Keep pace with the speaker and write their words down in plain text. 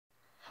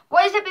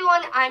What is up,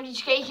 everyone? I'm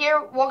HK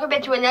here. Welcome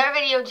back to another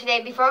video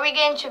today. Before we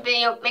get into the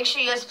video, make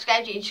sure you guys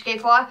subscribe to HK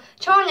Vlog.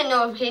 Turn on the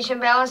notification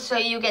bell so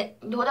you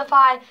get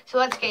notified. So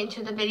let's get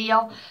into the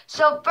video.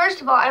 So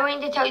first of all, I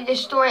wanted to tell you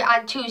this story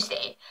on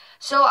Tuesday.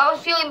 So I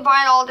was feeling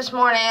fine all this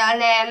morning, and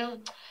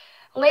then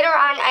later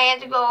on I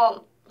had to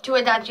go to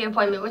a doctor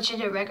appointment, which is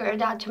a regular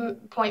doctor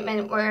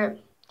appointment where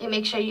they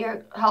make sure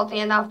you're healthy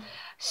enough.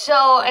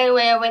 So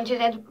anyway, I went to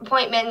the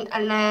appointment,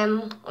 and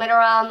then later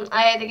on,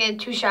 I had to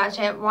get 2 shots.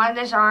 I had one on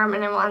this arm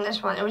and then one on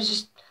this one. It was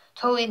just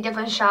totally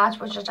different shots,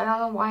 which is, I don't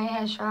know why I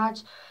had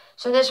shots.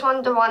 So this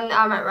one, the one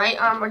on my right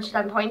arm, which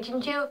I'm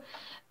pointing to,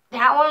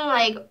 that one,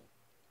 like,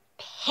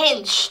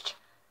 pinched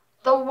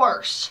the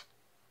worst.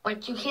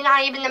 Like, you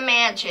cannot even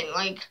imagine.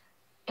 Like,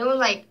 it was,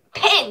 like,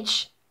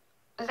 pinch.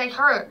 It was, like,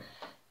 hurt.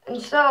 And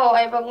so,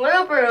 I have a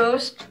little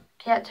bruise.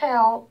 Can't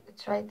tell.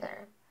 It's right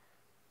there.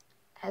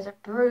 Has a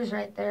bruise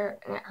right there,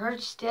 and it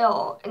hurts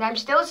still, and I'm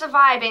still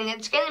surviving.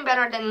 It's getting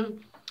better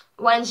than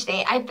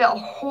Wednesday. I felt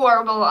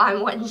horrible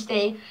on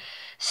Wednesday.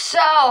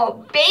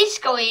 So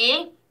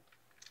basically,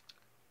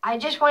 I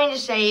just wanted to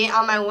say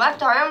on my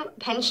left arm,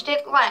 pinched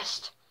it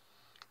less.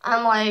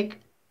 I'm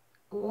like,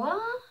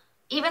 what?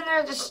 Even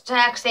they're the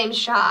exact same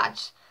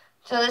shots.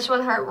 So this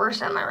one hurt worse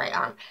than my right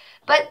arm.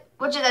 But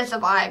which is I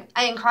survived.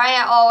 I didn't cry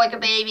at all like a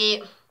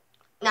baby.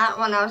 Not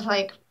when I was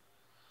like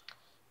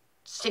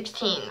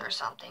 16 or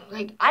something.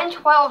 Like, I'm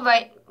 12,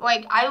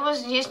 like I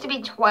was used to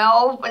be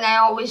 12 when I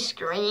always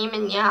scream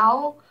and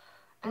yell.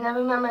 And I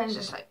remember it was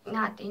just like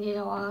not the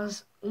needle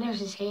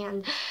nurse's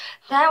hand.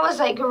 That was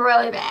like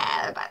really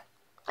bad, but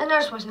the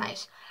nurse was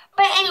nice.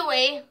 But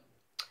anyway,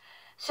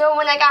 so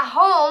when I got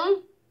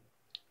home,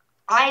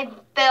 I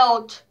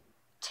felt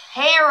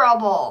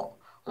terrible.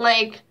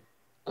 Like,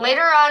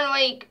 later on,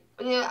 like,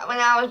 when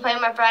I was playing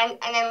with my friend,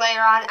 and then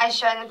later on, I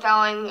started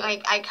feeling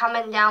like I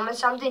coming down with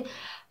something.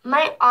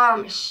 My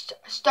arm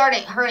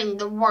started hurting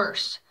the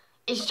worst.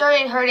 It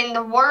started hurting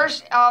the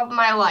worst of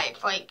my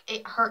life. Like,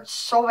 it hurt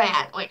so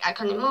bad. Like, I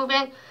couldn't move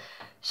it.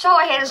 So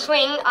I had to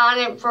swing on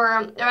it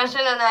for the rest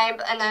of the night.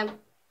 And then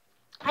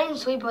I didn't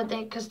sleep with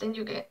it because then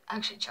you get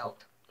actually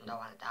choked. You don't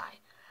want to die.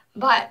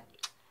 But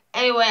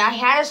anyway, I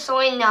had a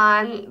swing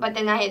on, but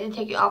then I had to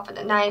take it off for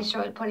the night. So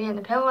I put it in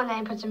the pillow, and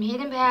then I put some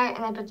heating pad,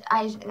 and I put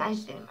ice, and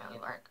ice didn't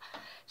really work.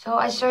 So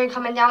I started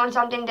coming down with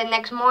something the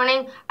next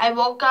morning. I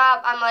woke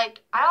up. I'm like,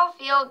 I don't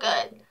feel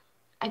good.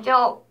 I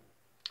felt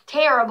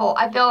terrible.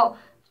 I felt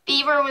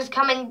fever was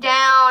coming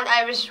down.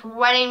 I was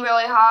sweating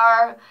really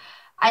hard.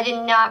 I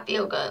did not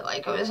feel good.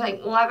 Like, it was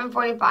like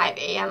 11:45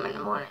 a.m. in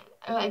the morning.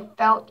 I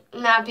felt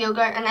not feel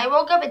good. And I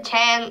woke up at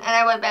 10, and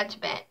I went back to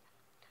bed.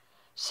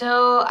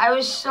 So I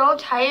was so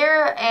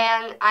tired,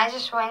 and I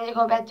just wanted to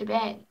go back to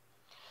bed.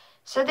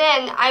 So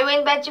then I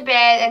went back to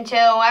bed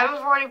until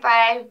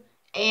 11:45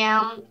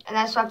 a.m. and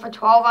I slept for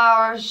 12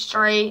 hours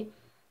straight,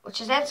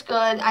 that's good.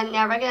 I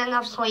never get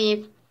enough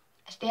sleep.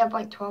 I stay up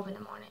like 12 in the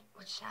morning,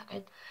 which is not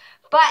good.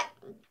 But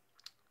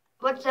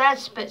with that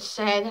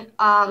said,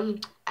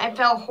 I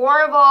felt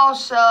horrible,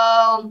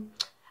 so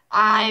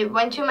I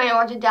went to my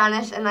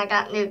orthodontist and I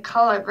got new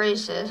color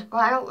braces. But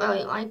I don't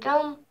really like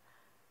them.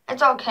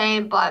 It's okay,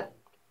 but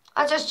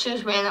I'll just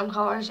choose random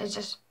colors.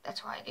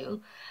 That's what I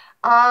do.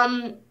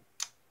 And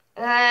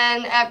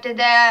after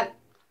that,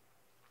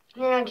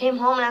 then I came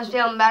home and I was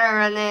feeling better,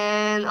 and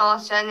then all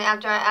of a sudden,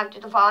 after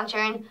the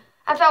volunteering,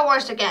 I felt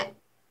worse again.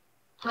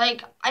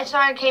 Like, I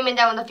started coming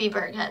down with a fever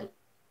again.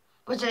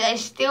 Which I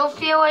still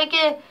feel like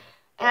it,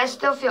 and I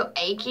still feel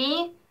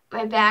achy.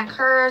 My back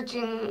hurts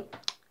and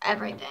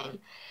everything.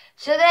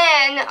 So then,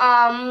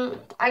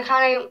 I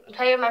kind of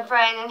played with my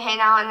friend and hang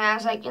out, and I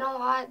was like, you know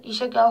what? You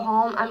should go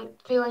home. I'm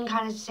feeling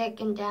kind of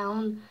sick and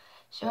down.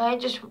 So I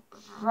just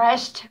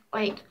rest.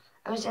 Like,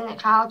 I was in the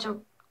couch or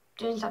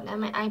doing something on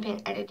my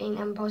iPad, editing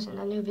and posting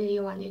a new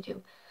video on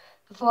YouTube.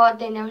 The vlog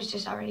thing that was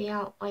just already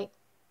out like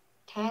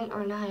 10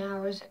 or 9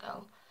 hours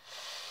ago.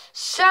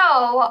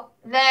 So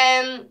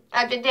then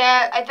after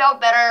that, I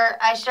felt better.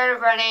 I started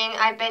running.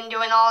 I've been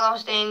doing all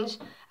those things.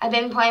 I've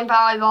been playing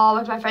volleyball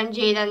with my friend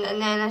Jaden, and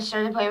then I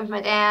started playing with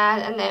my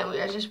dad, and then we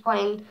were just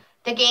playing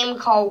the game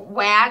called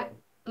Whack.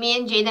 Me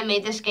and Jaden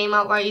made this game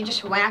up where you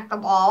just whack the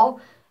ball,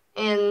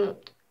 and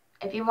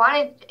if you want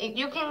it,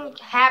 you can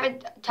have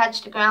it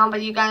touch the ground,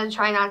 but you gotta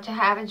try not to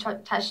have it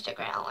touch the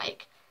ground.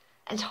 Like,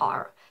 it's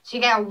hard. So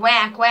you gotta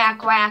whack,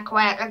 whack, whack,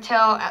 whack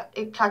until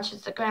it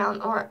touches the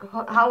ground, or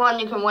how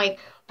long you can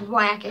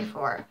whack it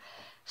for.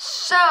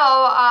 So,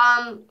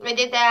 we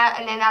did that,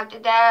 and then after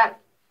that,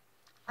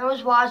 I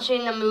was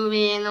watching the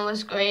movie, and it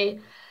was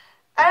great.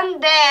 And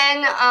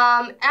then,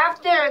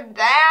 after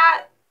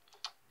that,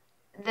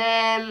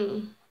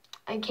 then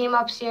I came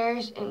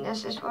upstairs, and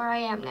this is where I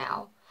am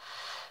now.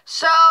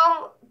 So,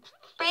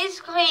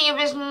 basically, it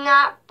was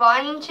not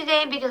fun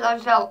today because I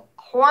felt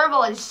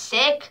horrible and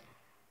sick.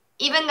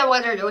 Even the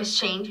weather was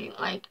changing.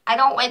 Like, I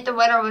don't like the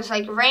weather. It was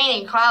like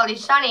rainy, cloudy,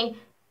 sunny,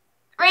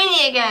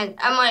 rainy again.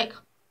 I'm like,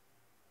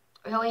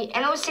 really?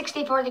 And it was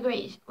 64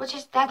 degrees,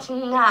 that's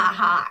not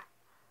hot.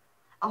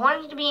 I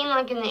wanted to be in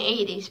like in the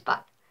 80s,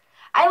 but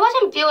I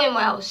wasn't feeling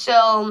well,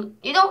 so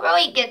you don't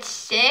really get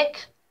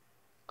sick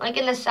like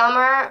in the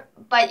summer,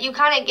 but you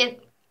kind of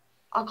get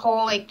a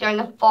cold like during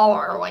the fall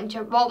or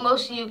winter. Well,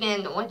 most of you get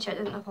in the winter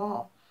than the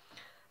fall.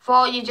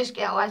 Fall, you just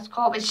get less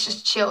cold, but it's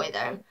just chilly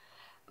there.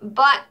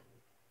 But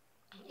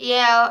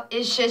yeah,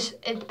 it's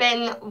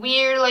been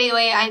weird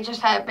lately. I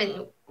just have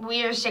been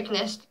weird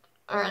sickness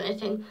or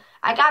anything.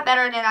 I got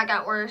better, then I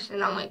got worse,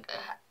 and I'm like,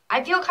 ugh.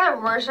 I feel kind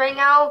of worse right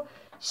now,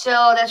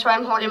 so that's why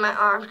I'm holding my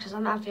arms, because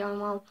I'm not feeling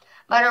well.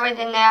 But other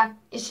than that,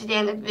 this is the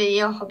end of the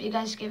video. Hope you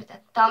guys give it a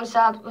thumbs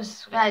up,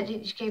 subscribe to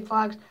HK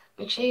Vlogs.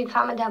 Make sure you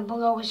comment down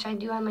below what should I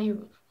do when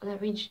I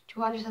reach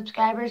 200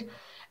 subscribers.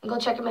 And go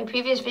check out my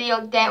previous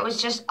video that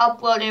was just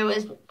uploaded. It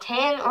was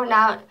 10 or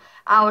 9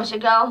 hours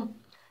ago.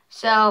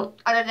 So,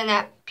 other than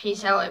that,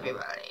 peace out,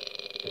 everybody.